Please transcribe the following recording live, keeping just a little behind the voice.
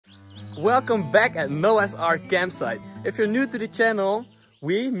Welcome back at Noah's Ark campsite. If you're new to the channel,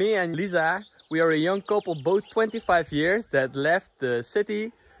 me and Lisa, we are a young couple, both 25 years, that left the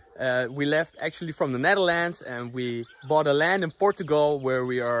city. We left actually from the Netherlands and we bought a land in Portugal where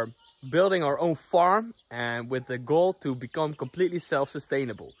we are building our own farm and with the goal to become completely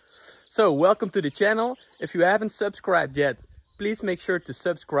self-sustainable. So welcome to the channel. If you haven't subscribed yet, please make sure to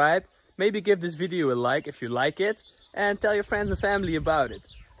subscribe. Maybe give this video a like if you like it and tell your friends and family about it.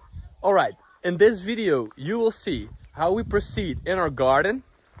 Alright, in this video you will see how we proceed in our garden,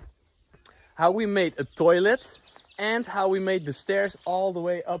 how we made a toilet, and how we made the stairs all the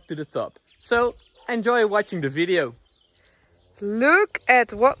way up to the top. So enjoy watching the video. Look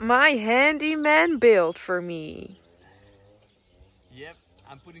at what my handyman built for me. Yep,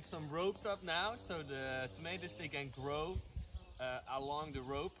 I'm putting some ropes up now so the tomatoes they can grow along the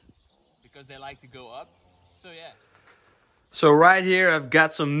rope because they like to go up. So yeah. So right here I've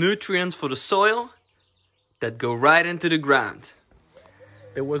got some nutrients for the soil that go right into the ground.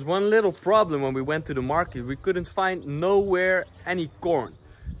 There was one little problem when we went to the market. We couldn't find nowhere any corn.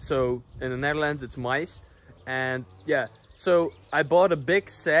 So in the Netherlands it's maize. And yeah, so I bought a big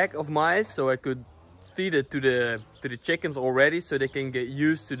sack of maize so I could feed it to the chickens already so they can get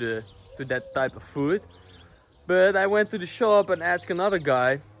used to that type of food. But I went to the shop and asked another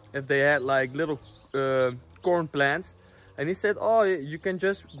guy if they had like little corn plants. And he said, oh, you can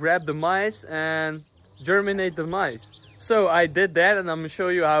just grab the maize and germinate the maize. So I did that and I'm gonna show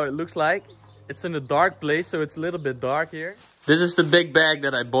you how it looks like. It's in a dark place, so it's a little bit dark here. This is the big bag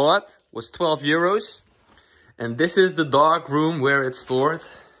that I bought, it was 12 euros. And this is the dark room where it's stored.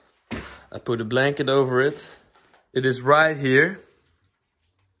 I put a blanket over it. It is right here.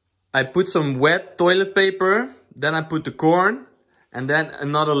 I put some wet toilet paper, then I put the corn. And then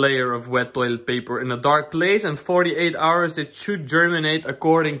another layer of wet toilet paper in a dark place, and 48 hours it should germinate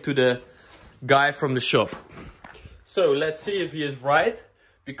according to the guy from the shop. So let's see if he is right,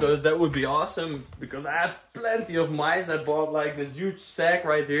 because that would be awesome, because I have plenty of maize. I bought like this huge sack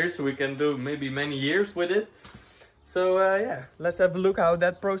right here so we can do maybe many years with it. So yeah, let's have a look how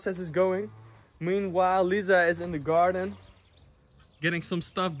that process is going. Meanwhile, Lisa is in the garden getting some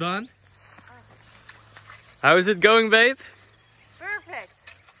stuff done. How is it going, babe? Perfect.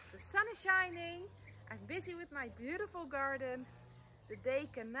 The sun is shining. I'm busy with my beautiful garden. The day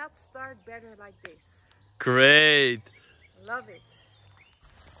cannot start better like this. Great. Love it.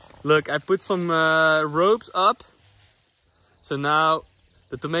 Look, I put some ropes up. So now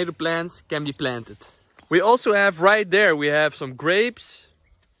the tomato plants can be planted. We also have right there, we have some grapes.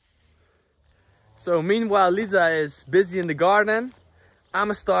 So meanwhile Lisa is busy in the garden, I'm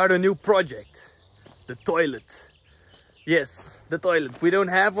gonna start a new project. The toilet. Yes, the toilet. We don't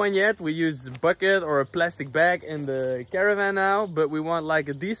have one yet. We use a bucket or a plastic bag in the caravan now, but we want like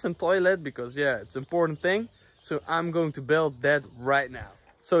a decent toilet because yeah, it's an important thing. So I'm going to build that right now.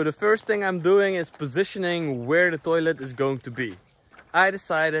 So the first thing I'm doing is positioning where the toilet is going to be. I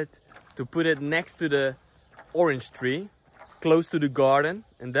decided to put it next to the orange tree, close to the garden,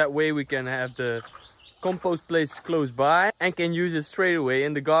 and that way we can have the compost place close by and can use it straight away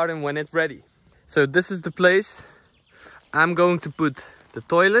in the garden when it's ready. So this is the place I'm going to put the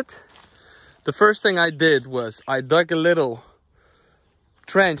toilet. The first thing I did was I dug a little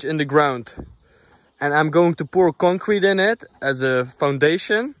trench in the ground and I'm going to pour concrete in it as a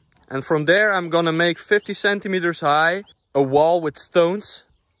foundation. And from there I'm gonna make 50 centimeters high a wall with stones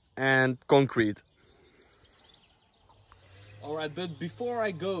and concrete. Alright, but before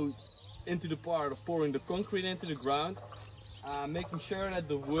I go into the part of pouring the concrete into the ground, making sure that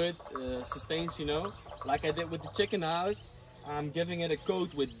the wood sustains, you know, like I did with the chicken house. I'm giving it a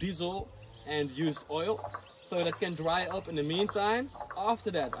coat with diesel and used oil so that can dry up in the meantime.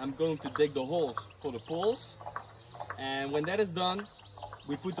 After that I'm going to dig the holes for the poles, and when that is done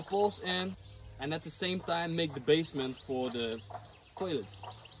we put the poles in and at the same time make the basement for the toilet.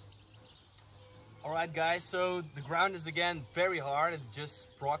 Alright guys, so the ground is again very hard, it's just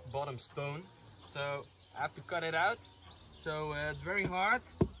rock bottom stone, so I have to cut it out. So it's very hard,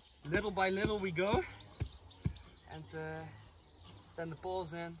 little by little we go, and then the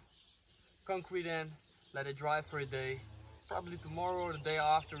poles in, concrete in, let it dry for a day. Probably tomorrow or the day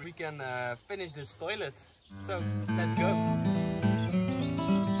after we can finish this toilet. So let's go.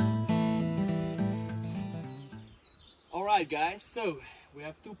 Alright guys, so we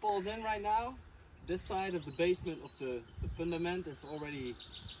have two poles in right now. This side of the basement of the fundament is already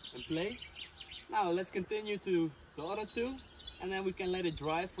in place. Now let's continue to the other two, and then we can let it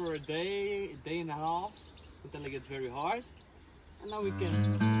dry for a day and a half until it gets very hard, and now we can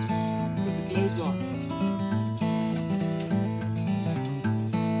put the clothes on.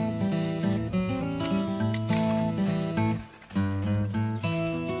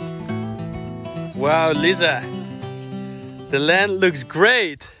 Wow, Lisa, the land looks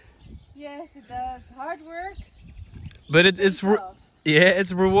great. Yes, it does. Hard work. But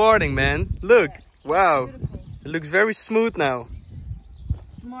it's rewarding, man. Look, Yeah, wow, beautiful. it looks very smooth now.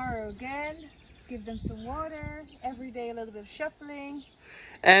 Tomorrow again, give them some water. Every day a little bit of shuffling.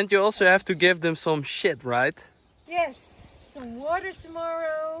 And you also have to give them some shit, right? Yes, some water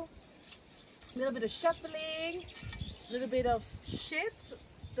tomorrow. A little bit of shuffling. A little bit of shit.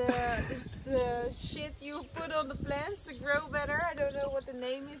 The shit you put on the plants to grow better. I don't know what the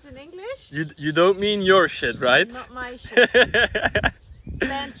name is in English. You don't mean your shit, right? Not my shit.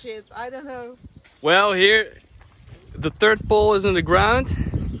 Plant shit. I don't know. Well, here the third pole is in the ground.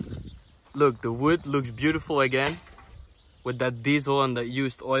 Look, the wood looks beautiful again with that diesel and that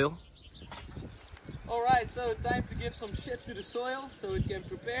used oil. Alright, so time to give some shit to the soil so it can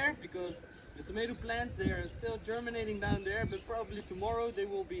prepare, because the tomato plants, they are still germinating down there, but probably tomorrow they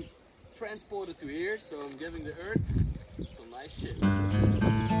will be transported to here. So I'm giving the earth some nice shit.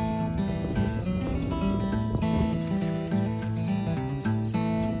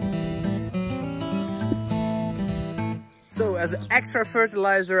 So as an extra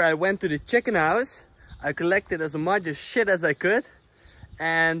fertilizer, I went to the chicken house. I collected as much as shit as I could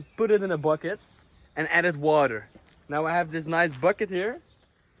and put it in a bucket and added water. Now I have this nice bucket here.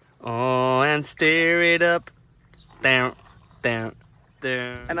 Oh, and stir it up. Down, down,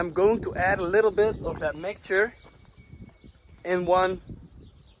 down. And I'm going to add a little bit of that mixture in one,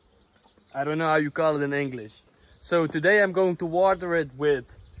 I don't know how you call it in English. So today I'm going to water it with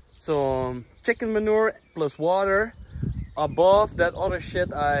some chicken manure plus water above that other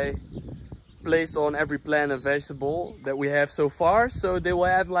shit I placed on every plant and vegetable that we have so far. So they will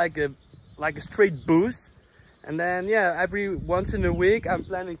have like a straight boost. And then yeah, every once in a week I'm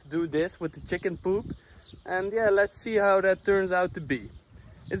planning to do this with the chicken poop. And yeah, let's see how that turns out to be.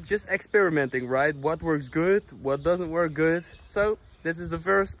 It's just experimenting, right? What works good, what doesn't work good. So this is the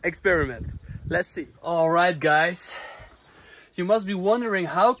first experiment. Let's see. All right, guys. You must be wondering,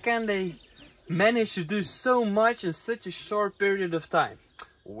 how can they manage to do so much in such a short period of time?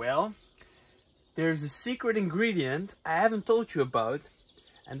 Well, there's a secret ingredient I haven't told you about.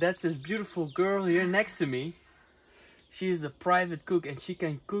 And that's this beautiful girl here next to me. She is a private cook and she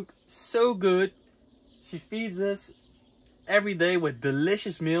can cook so good. She feeds us every day with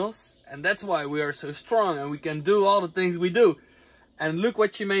delicious meals. And that's why we are so strong and we can do all the things we do. And look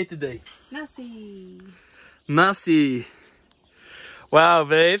what she made today. Nasi. Nasi. Wow,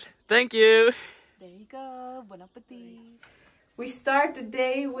 babe. Thank you. There you go. Bon appetit. We start the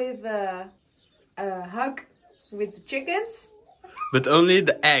day with a hug with the chickens. But only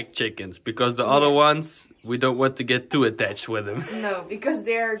the egg chickens, because the other ones, we don't want to get too attached with them. No, because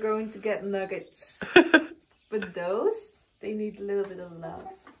they are going to get nuggets. But those, they need a little bit of love.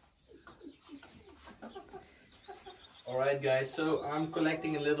 Alright guys, so I'm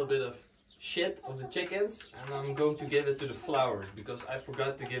collecting a little bit of shit of the chickens and I'm going to give it to the flowers because I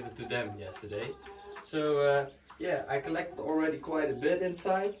forgot to give it to them yesterday. So yeah, I collected already quite a bit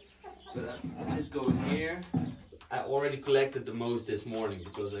inside, but I just go in here. I already collected the most this morning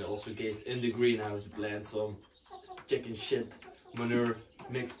because I also gave in the greenhouse the plants some chicken shit manure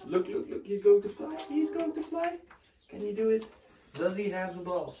mixed. Look, look, look, he's going to fly, he's going to fly. Can he do it? Does he have the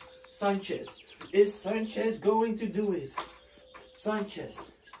balls? Sanchez. Is Sanchez going to do it? Sanchez.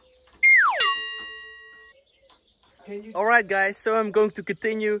 Alright guys, so I'm going to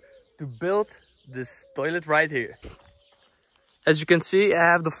continue to build this toilet right here. As you can see, I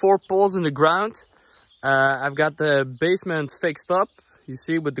have the 4 poles in the ground. I've got the basement fixed up, you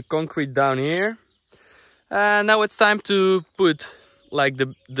see, with the concrete down here. Now it's time to put like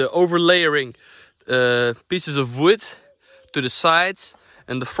the overlayering pieces of wood to the sides,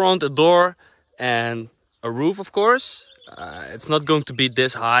 and the front, a door and a roof, of course. It's not going to be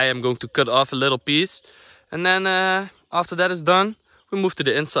this high. I'm going to cut off a little piece, and then after that is done, we move to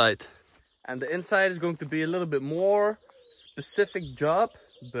the inside. And the inside is going to be a little bit more specific job,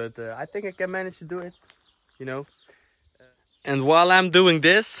 but I think I can manage to do it, you know. And while I'm doing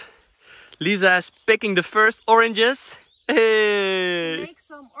this, Lisa is picking the first oranges. Hey! Make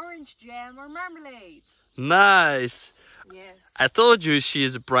some orange jam or marmalade. Nice! Yes. I told you she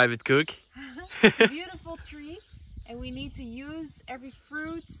is a private cook. It's a beautiful tree, and we need to use every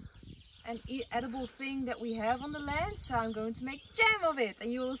fruit and edible thing that we have on the land. So I'm going to make jam of it,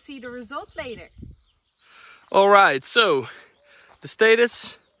 and you will see the result later. Alright, so the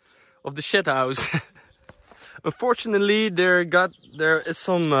status of the shit house. Unfortunately, there is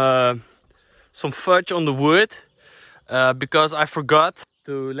some fudge on the wood because I forgot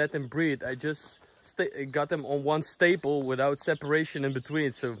to let them breathe. I just got them on one staple without separation in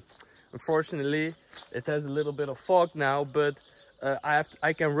between. So Unfortunately, it has a little bit of fog now, but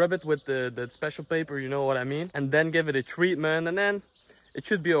I can rub it with the special paper, you know what I mean, and then give it a treatment, and then it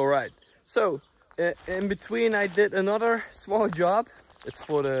should be all right. So in between, I did another small job. It's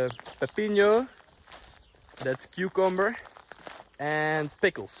for the pepino, that's cucumber, and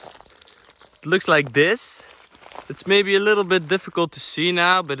pickles. It looks like this. It's maybe a little bit difficult to see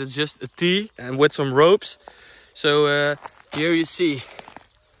now, but it's just a T and with some ropes. So here you see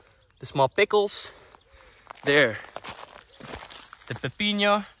the small pickles. There, the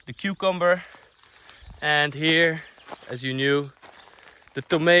pepino, the cucumber, and here, as you knew, the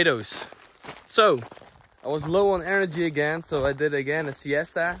tomatoes. So I was low on energy again, so I did again a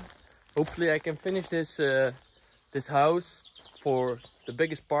siesta. Hopefully I can finish this this house for the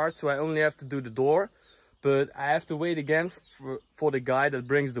biggest part, so I only have to do the door. But I have to wait again for the guy that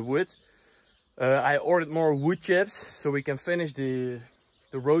brings the wood. I ordered more wood chips so we can finish the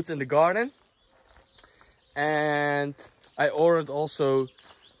roads in the garden. And I ordered also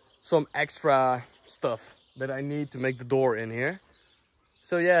some extra stuff that I need to make the door in here.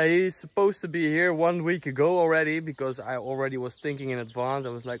 So yeah, he's supposed to be here 1 week ago already, because I already was thinking in advance. I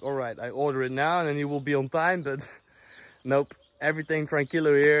was like, all right, I order it now and then he will be on time, but nope, everything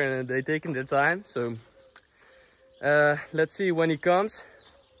tranquilo here and they taking their time. So let's see when he comes.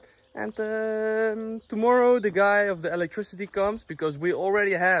 And tomorrow the guy of the electricity comes, because we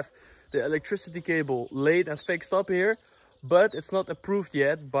already have the electricity cable laid and fixed up here, but it's not approved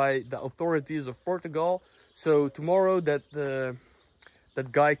yet by the authorities of Portugal. So tomorrow that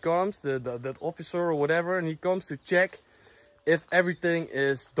guy comes, that officer or whatever, and he comes to check if everything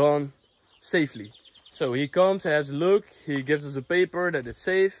is done safely. So he comes, has a look, he gives us a paper that it's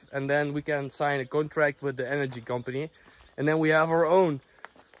safe, and then we can sign a contract with the energy company, and then we have our own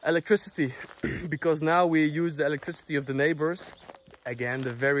electricity. Because now we use the electricity of the neighbors. Again,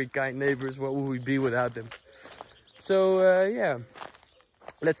 the very kind neighbors. What would we be without them? So yeah,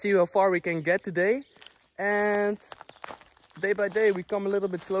 let's see how far we can get today, and day by day we come a little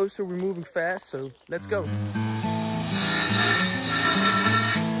bit closer. We're moving fast, so let's go.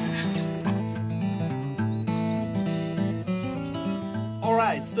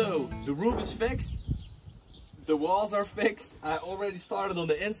 Alright, so the roof is fixed, the walls are fixed. I already started on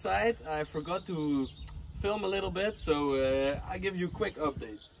the inside. I forgot to film a little bit, so I'll give you a quick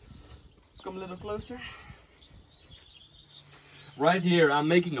update. Come a little closer. Right here I'm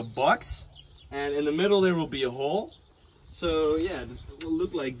making a box, and in the middle there will be a hole. So yeah, it will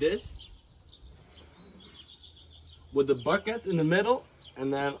look like this, with the bucket in the middle,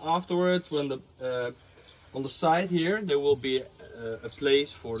 and then afterwards, when the on the side here there will be a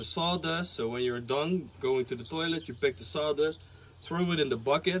place for the sawdust. So when you're done going to the toilet, you pick the sawdust, throw it in the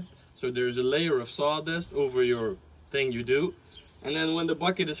bucket, so there's a layer of sawdust over your thing you do, and then when the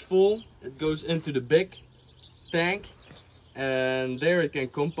bucket is full, it goes into the big tank, and there it can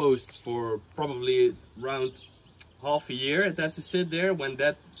compost for probably around half a year. It has to sit there when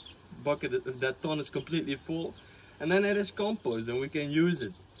that bucket, that ton is completely full, and then it is compost and we can use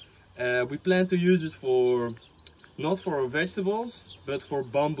it. We plan to use it for, not for our vegetables, but for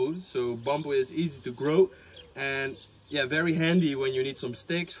bamboo. So bamboo is easy to grow, and yeah, very handy when you need some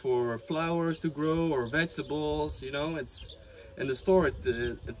sticks for flowers to grow or vegetables. You know, it's in the store,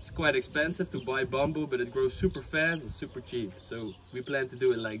 it's quite expensive to buy bamboo, but it grows super fast and super cheap. So we plan to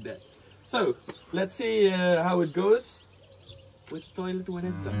do it like that. So let's see how it goes with the toilet when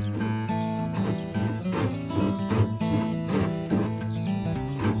it's done.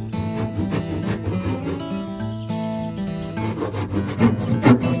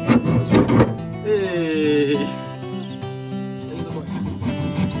 Hey.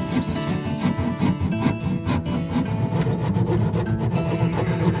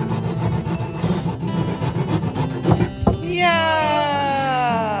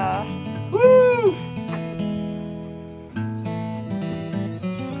 Yeah! Woo!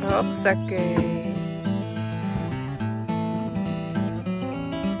 Hopsake.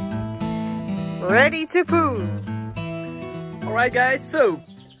 Ready to poo. Alright guys, so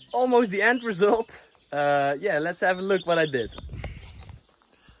almost the end result. Yeah, let's have a look what I did.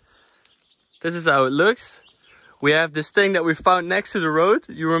 This is how it looks. We have this thing that we found next to the road,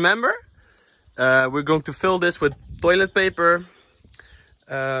 you remember? We're going to fill this with toilet paper.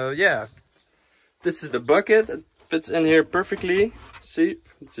 Yeah, this is the bucket. It fits in here perfectly. See,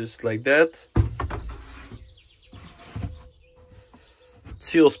 it's just like that. It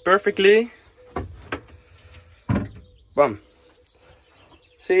seals perfectly. Bam.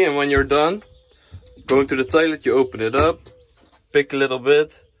 See, and when you're done going to the toilet, you open it up, pick a little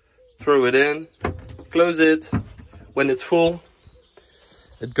bit, throw it in, close it when it's full,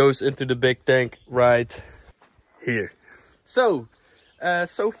 it goes into the big tank right here. So,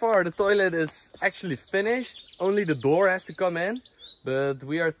 so far the toilet is actually finished. Only the door has to come in. But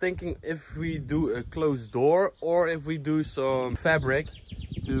we are thinking if we do a closed door or if we do some fabric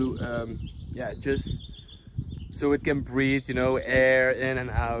to, yeah, just so it can breathe, you know, air in and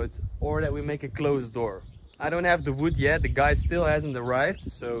out, or that we make a closed door. I don't have the wood yet, the guy still hasn't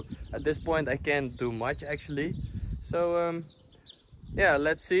arrived, so at this point I can't do much actually. So, yeah,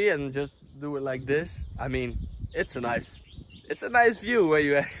 let's see and just do it like this. I mean, it's a nice view when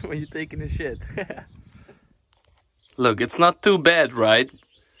you're taking a shit. Look, it's not too bad, right?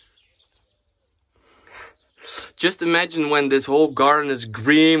 Just imagine when this whole garden is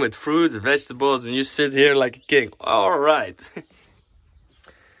green with fruits and vegetables and you sit here like a king. Alright.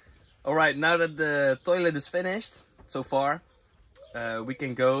 Alright, now that the toilet is finished so far, we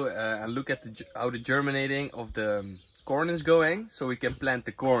can go and look at how the germinating of the corn is going. So we can plant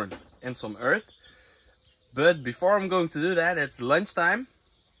the corn in some earth. But before I'm going to do that, it's lunchtime.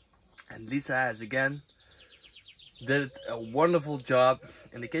 And Lisa has again did a wonderful job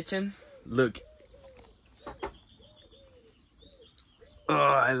in the kitchen. Look. Oh,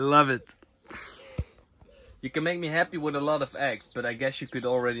 I love it. You can make me happy with a lot of eggs, but I guess you could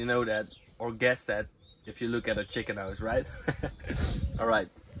already know that or guess that if you look at a chicken house, right? Alright.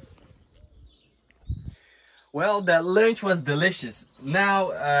 Well, that lunch was delicious.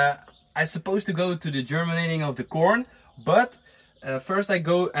 Now, I'm supposed to go to the germinating of the corn, but first I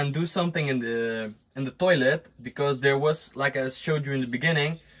go and do something in the toilet, because there was, like I showed you in the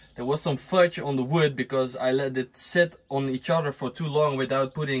beginning, there was some fudge on the wood because I let it sit on each other for too long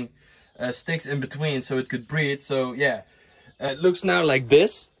without putting sticks in between so it could breathe. So yeah, it looks now like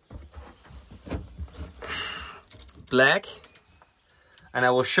this, black, and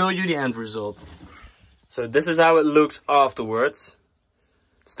I will show you the end result. So this is how it looks afterwards.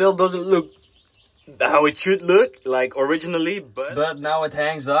 Still doesn't look how it should look like originally, but now it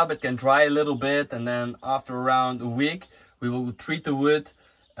hangs up. It can dry a little bit, and then after around a week we will treat the wood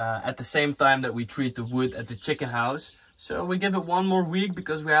at the same time that we treat the wood at the chicken house. So we give it one more week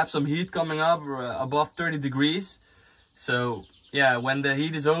because we have some heat coming up above 30 degrees. So yeah, when the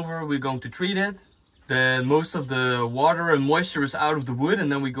heat is over, we're going to treat it. Then most of the water and moisture is out of the wood,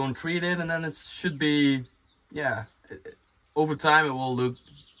 and then we're going to treat it, and then it should be, yeah, over time it will look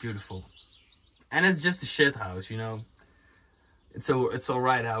beautiful. And it's just a shit house, you know. It's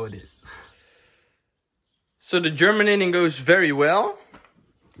alright how it is. So the germinating goes very well.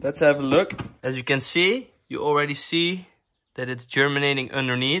 Let's have a look. As you can see, you already see that it's germinating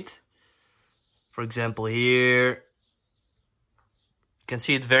underneath. For example, here. You can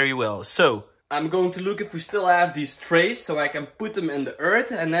see it very well. So I'm going to look if we still have these trays so I can put them in the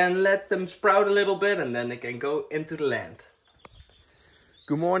earth and then let them sprout a little bit, and then they can go into the land.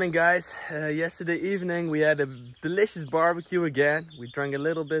 Good morning, guys. Yesterday evening we had a delicious barbecue again. We drank a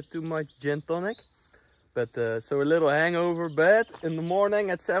little bit too much gin tonic, but so a little hangover. But in the morning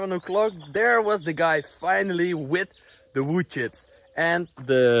at 7 o'clock there was the guy finally with the wood chips and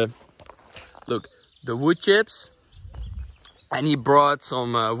the wood chips, and he brought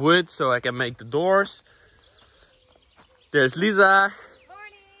some wood so I can make the doors. There's Lisa.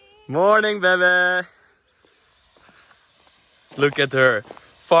 Morning, baby. Look at her.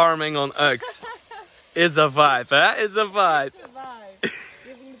 Farming on Ux. It's a vibe, huh? It's a vibe. It's a vibe.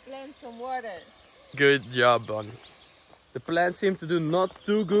 Giving the plants some water. Good job, Bonnie. The plants seem to do not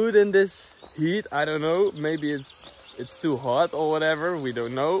too good in this heat. I don't know. Maybe it's too hot or whatever. We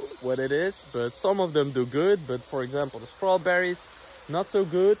don't know what it is. But some of them do good. But for example, the strawberries, not so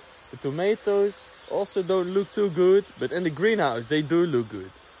good. The tomatoes also don't look too good. But in the greenhouse, they do look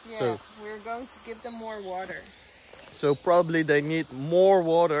good. Yeah, so we're going to give them more water. So probably they need more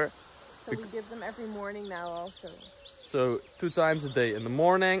water. So we give them every morning now also. So 2 times a day, in the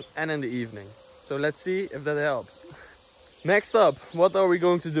morning and in the evening. So let's see if that helps. Next up, what are we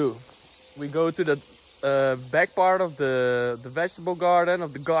going to do? We go to the back part of the vegetable garden,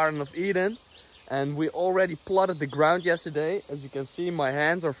 of the Garden of Eden. And we already plotted the ground yesterday. As you can see, my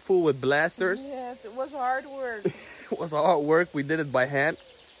hands are full with blasters. Yes, it was hard work. It was hard work. We did it by hand.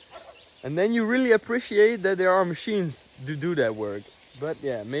 And then you really appreciate that there are machines to do that work. But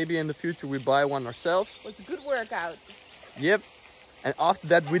yeah, maybe in the future we buy one ourselves. It was a good workout. Yep. And after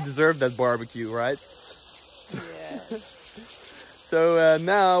that we deserve that barbecue, right? Yeah. So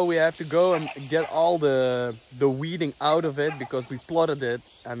now we have to go and get all the weeding out of it, because we plotted it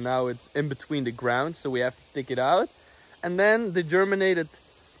and now it's in between the ground. So we have to take it out. And then the germinated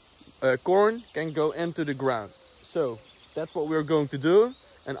corn can go into the ground. So that's what we're going to do.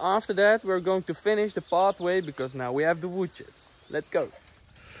 And after that we're going to finish the pathway, because now we have the wood chips. Let's go.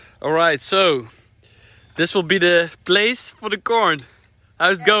 Alright, so this will be the place for the corn.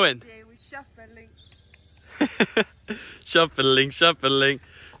 How's it going? We're shuffling. Shuffling.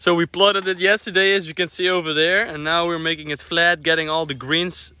 So we plotted it yesterday, as you can see over there, and now we're making it flat, getting all the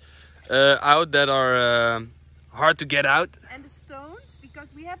greens out that are hard to get out. And the stones, because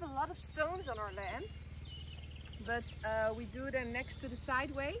we have a lot of stones on our land, but we do them next to the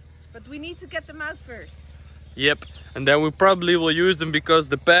sideway, but we need to get them out first. Yep, and then we probably will use them because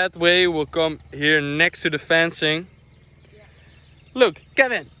the pathway will come here next to the fencing. Yeah. Look,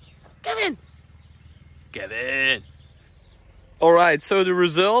 Kevin! Alright, so the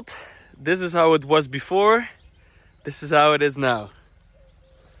result, this is how it was before, this is how it is now.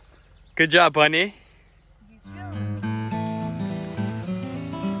 Good job, honey. You too.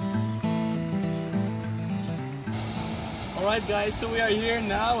 Alright guys, so we are here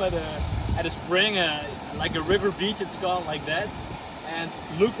now at a spring, like a river beach, it's called like that. And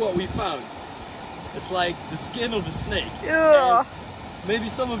look what we found. It's like the skin of a snake. Yeah. Maybe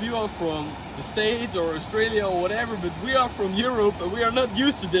some of you are from the States or Australia or whatever, but we are from Europe and we are not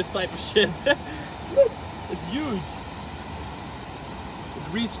used to this type of shit. Look, it's huge. It's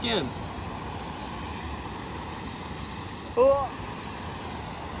re-skinned. Oh.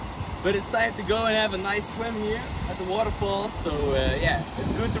 But it's time to go and have a nice swim here at the waterfall. So yeah,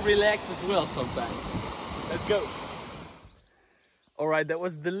 it's good to relax as well sometimes. Let's go. Alright, that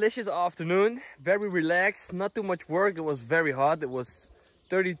was a delicious afternoon. Very relaxed, not too much work. It was very hot. It was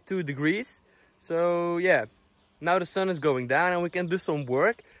 32 degrees. So yeah, now the sun is going down and we can do some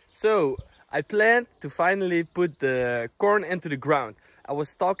work. So I planned to finally put the corn into the ground. I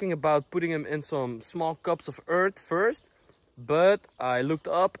was talking about putting them in some small cups of earth first, but I looked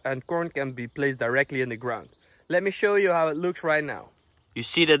up and corn can be placed directly in the ground. Let me show you how it looks right now. You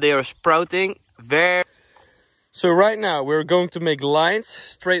see that they are sprouting very... So right now we're going to make lines,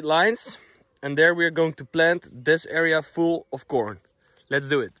 straight lines, and there we're going to plant this area full of corn. Let's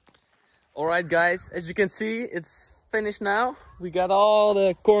do it. Alright guys, as you can see, it's finished now. We got all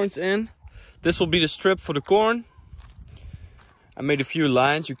the corns in. This will be the strip for the corn. I made a few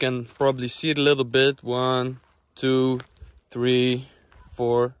lines, you can probably see it a little bit. 1, 2, 3,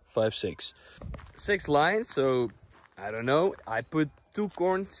 4, 5, 6. 6 lines, so I don't know. I put 2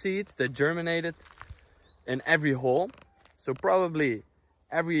 corn seeds that germinated in every hole. So probably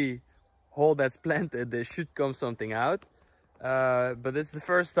every hole that's planted, there should come something out. But it's the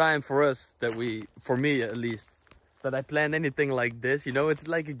first time for us that for me at least, that I plant anything like this. You know, it's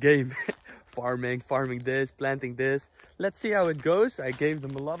like a game. farming this, planting this. Let's see how it goes. I gave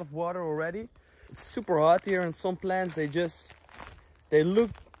them a lot of water already. It's super hot here, and some plants,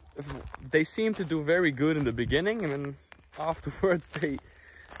 they seem to do very good in the beginning, and then afterwards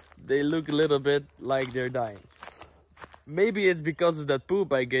they look a little bit like they're dying. Maybe it's because of that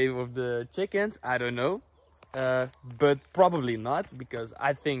poop I gave of the chickens, I don't know. But probably not, because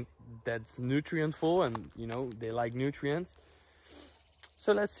I think that's nutrient full and you know, they like nutrients.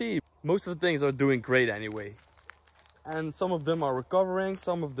 So let's see. Most of the things are doing great anyway. And some of them are recovering,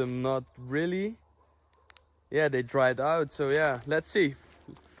 some of them not really. Yeah, they dried out, so yeah, let's see.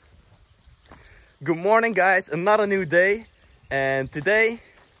 Good morning guys, another new day. And today,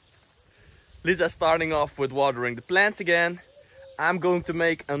 Lisa's starting off with watering the plants again. I'm going to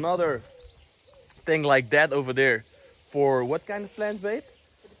make another thing like that over there. For what kind of plants, babe?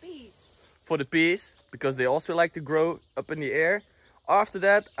 For the peas. For the peas, because they also like to grow up in the air. After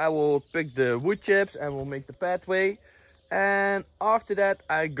that, I will pick the wood chips and we'll make the pathway. And after that,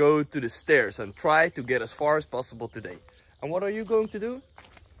 I go to the stairs and try to get as far as possible today. And what are you going to do?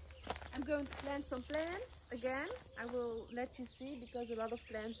 I'm going to plant some plants again. I will let you see, because a lot of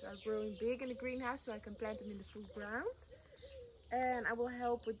plants are growing big in the greenhouse, so I can plant them in the full ground. And I will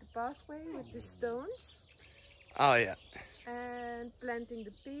help with the pathway, with the stones. Oh yeah. And planting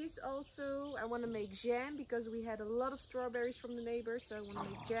the peas also. I want to make jam, because we had a lot of strawberries from the neighbors, so I want to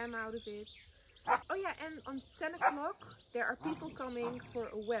make jam out of it. Oh yeah, and on 10 o'clock there are people coming for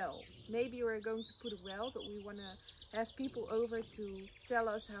a well. Maybe we're going to put a well, but we want to have people over to tell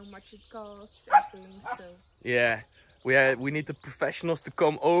us how much it costs and things. So yeah, we need the professionals to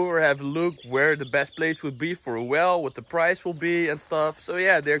come over, have a look where the best place would be for a well, what the price will be and stuff. So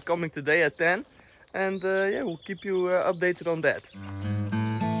yeah, they're coming today at 10, and yeah, we'll keep you updated on that.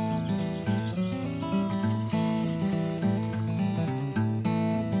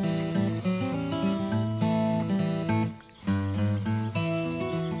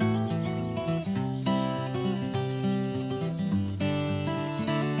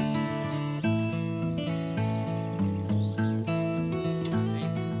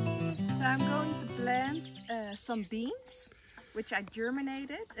 some beans. which I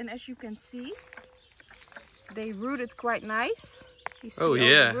germinated, and as you can see, they rooted quite nice. You see all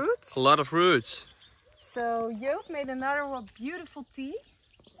the roots? A lot of roots. So Joop made another beautiful tea,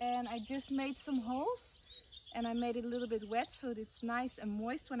 and I just made some holes, and I made it a little bit wet so it's nice and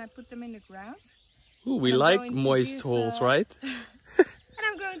moist when I put them in the ground. Ooh, we like moist holes, right? And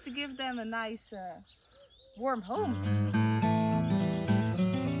I'm going to give them a nice warm home.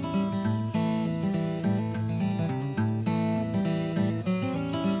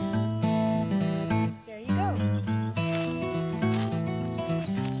 There you go.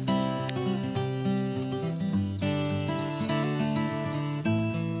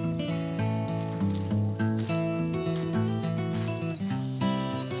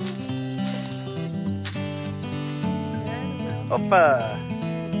 Hoppa!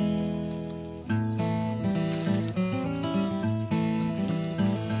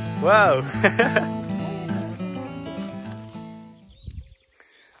 Wow!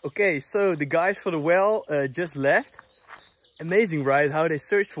 Okay, so the guys for the well just left. Amazing, right? How they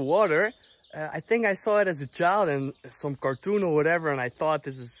search for water. I think I saw it as a child in some cartoon or whatever, and I thought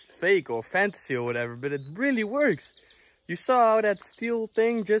this is fake or fantasy or whatever, but it really works. You saw how that steel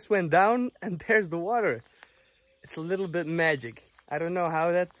thing just went down, and there's the water. It's a little bit magic. I don't know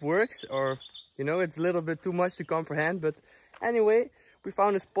how that works, or you know, it's a little bit too much to comprehend, but anyway, we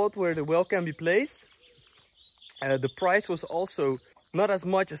found a spot where the well can be placed. The price was also not as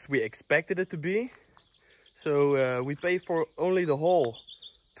much as we expected it to be. So we paid for only the whole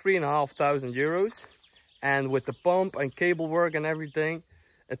 3,500 euros, and with the pump and cable work and everything,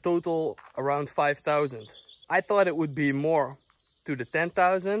 a total around 5,000. I thought it would be more to the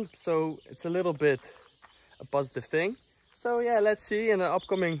 10,000, so it's a little bit a positive thing. So yeah, let's see in the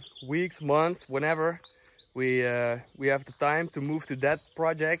upcoming weeks, months, whenever we have the time to move to that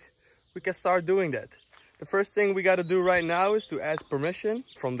project, we can start doing that. The first thing we got to do right now is to ask permission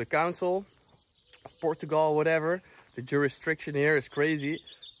from the council, Portugal, whatever. The jurisdiction here is crazy,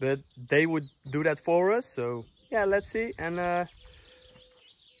 but they would do that for us. So yeah, let's see, and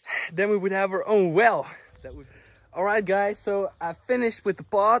then we would have our own well. All right, guys. So I finished with the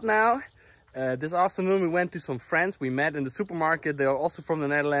pot now. This afternoon we went to some friends we met in the supermarket. They are also from the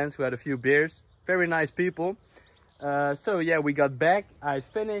Netherlands. We had a few beers. Very nice people. So yeah, we got back. I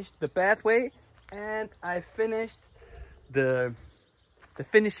finished the pathway, and I finished the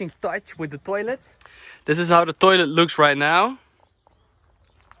finishing touch with the toilet. This is how the toilet looks right now.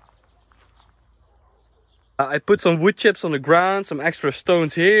 I put some wood chips on the ground, some extra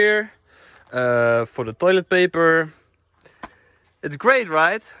stones here for the toilet paper. It's great,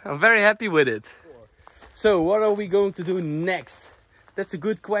 right? I'm very happy with it. So what are we going to do next? That's a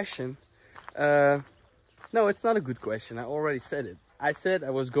good question. No, it's not a good question. I already said it. I said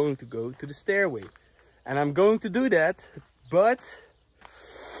I was going to go to the stairway. And I'm going to do that, but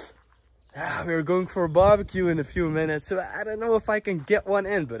we're going for a barbecue in a few minutes. So I don't know if I can get one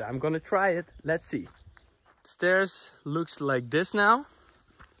in, but I'm gonna try it. Let's see. Stairs looks like this now.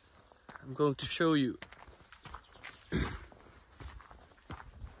 I'm going to show you.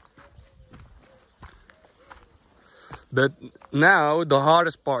 But now the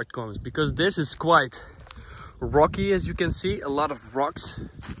hardest part comes, because this is quite rocky, as you can see, a lot of rocks.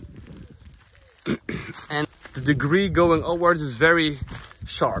 And the degree going upwards is very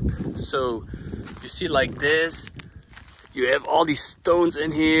sharp. So you see like this, you have all these stones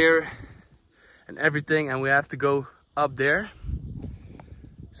in here and everything, and we have to go up there.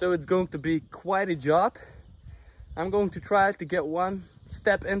 So it's going to be quite a job. I'm going to try to get one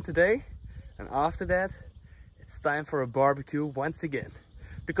step in today, and after that it's time for a barbecue once again,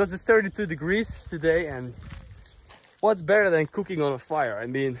 because it's 32 degrees today, and what's better than cooking on a fire? I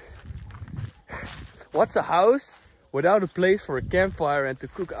mean, what's a house without a place for a campfire and to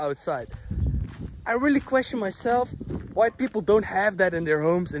cook outside? I really question myself why people don't have that in their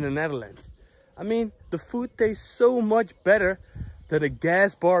homes in the Netherlands. I mean, the food tastes so much better than a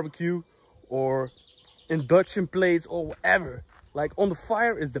gas barbecue or induction plates or whatever. Like, on the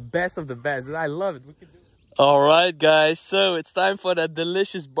fire is the best of the best, and I love it. All right, guys, so it's time for that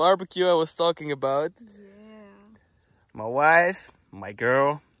delicious barbecue I was talking about. Yeah. My wife, my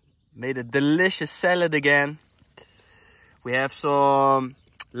girl, made a delicious salad again. We have some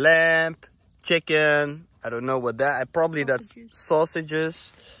lamb, chicken, I don't know what that, that's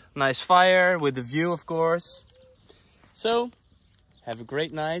sausages. Nice fire with the view, of course. So, have a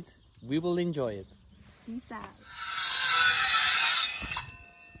great night. We will enjoy it. Peace out.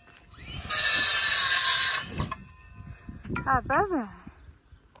 Baby.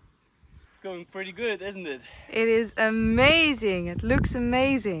 Going pretty good, isn't it? It is amazing. It looks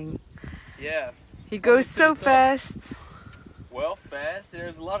amazing. Yeah. He goes so fast. well fast.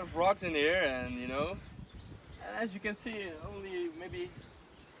 There's a lot of rocks in here, and you know, and as you can see, only maybe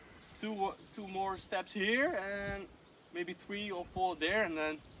two more steps here, and maybe 3 or 4 there, and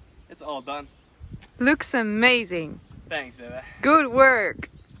then it's all done. Looks amazing. Thanks, baby. Good work.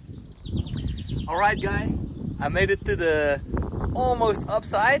 All right, guys, I made it to the almost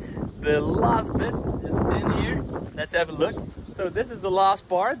upside. The last bit is in here. Let's have a look. So this is the last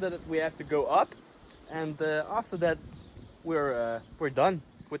part that we have to go up, and after that we're done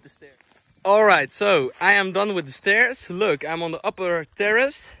with the stairs. All right, so I am done with the stairs. Look, I'm on the upper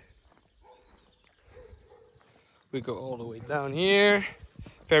terrace. We go all the way down here.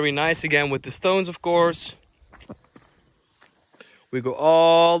 Very nice again with the stones, of course. We go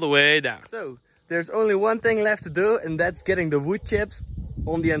all the way down. So there's only one thing left to do, and that's getting the wood chips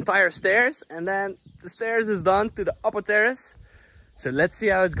on the entire stairs, and then the stairs is done to the upper terrace. So let's see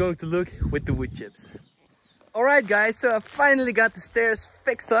how it's going to look with the wood chips. Alright guys, so I finally got the stairs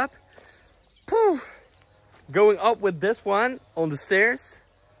fixed up. Pooh. Going up with this one on the stairs,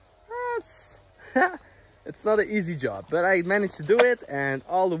 it's not an easy job, but I managed to do it, and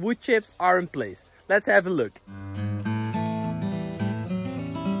all the wood chips are in place. Let's have a look.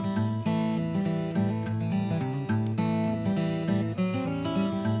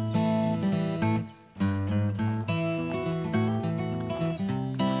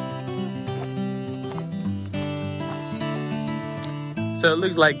 So it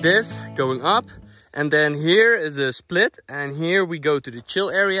looks like this going up, and then here is a split, and here we go to the chill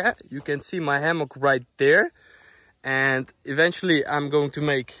area. You can see my hammock right there, and eventually I'm going to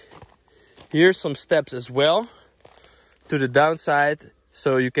make here some steps as well to the downside,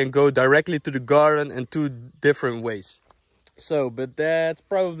 so you can go directly to the garden in 2 different ways. So, but that's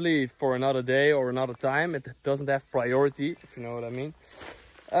probably for another day or another time. It doesn't have priority, if you know what I mean.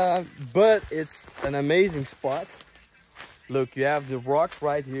 But it's an amazing spot. Look, you have the rocks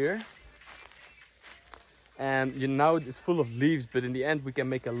right here, and you know it's full of leaves, but in the end we can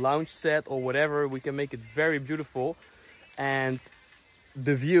make a lounge set or whatever. We can make it very beautiful, and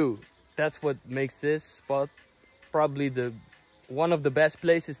the view, that's what makes this spot probably one of the best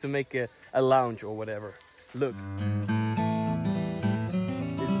places to make a lounge or whatever. Look,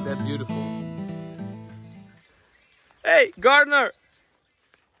 isn't that beautiful? Hey, gardener!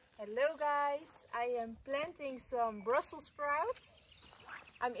 Hello guys, I am planting some Brussels sprouts.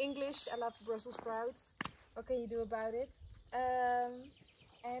 I'm English, I love Brussels sprouts. What can you do about it?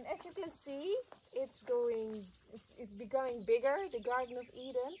 And as you can see, it's becoming bigger. The Garden of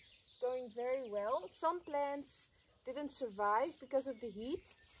Eden is going very well. Some plants didn't survive because of the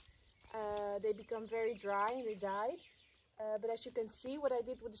heat. They become very dry and they died. But as you can see, what I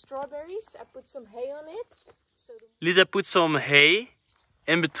did with the strawberries, I put some hay on it. So Lisa put some hay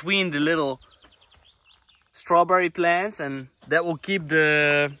in between the little strawberry plants, and that will keep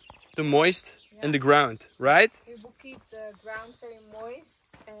the moist in the ground, right? It will keep the ground very moist,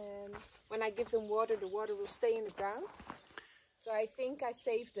 and when I give them water, the water will stay in the ground. So I think I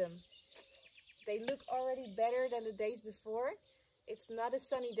saved them. They look already better than the days before. It's not a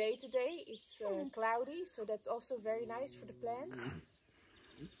sunny day today, it's cloudy, so that's also very nice for the plants.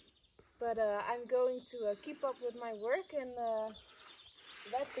 But I'm going to keep up with my work and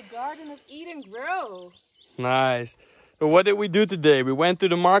let the Garden of Eden grow. Nice. So what did we do today? We went to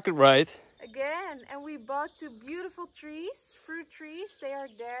the market, right? Again, and we bought 2 beautiful trees, fruit trees. They are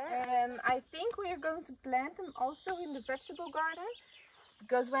there, and I think we are going to plant them also in the vegetable garden,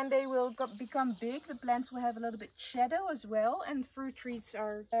 because when they will become big, the plants will have a little bit shadow as well, and fruit trees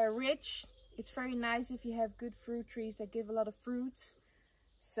are rich. It's very nice if you have good fruit trees that give a lot of fruits.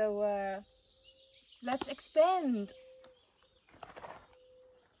 So let's expand.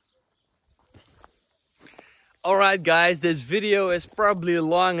 Alright guys, this video is probably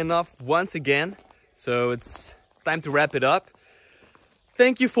long enough once again, so it's time to wrap it up.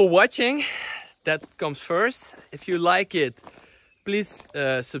 Thank you for watching, that comes first. If you like it, please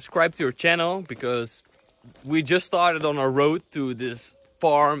subscribe to your channel, because we just started on our road to this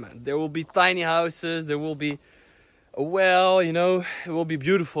farm. There will be tiny houses, there will be a well, you know, it will be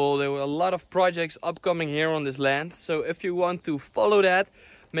beautiful. There were a lot of projects upcoming here on this land, so if you want to follow that,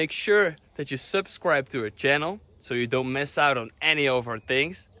 make sure that you subscribe to our channel so you don't miss out on any of our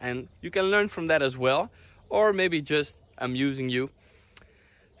things, and you can learn from that as well, or maybe just amusing you.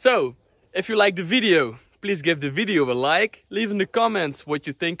 So if you like the video, please give the video a like, leave in the comments what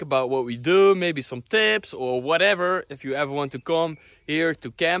you think about what we do, maybe some tips or whatever. If you ever want to come here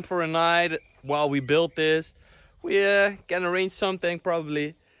to camp for a night while we build this, we can arrange something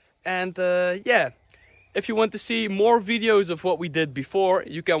probably. And yeah, if you want to see more videos of what we did before,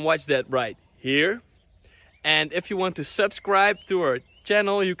 you can watch that right here. And if you want to subscribe to our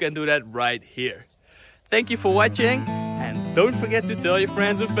channel, you can do that right here. Thank you for watching, and don't forget to tell your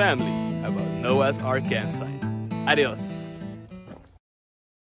friends and family about Noah's Ark campsite. Adios.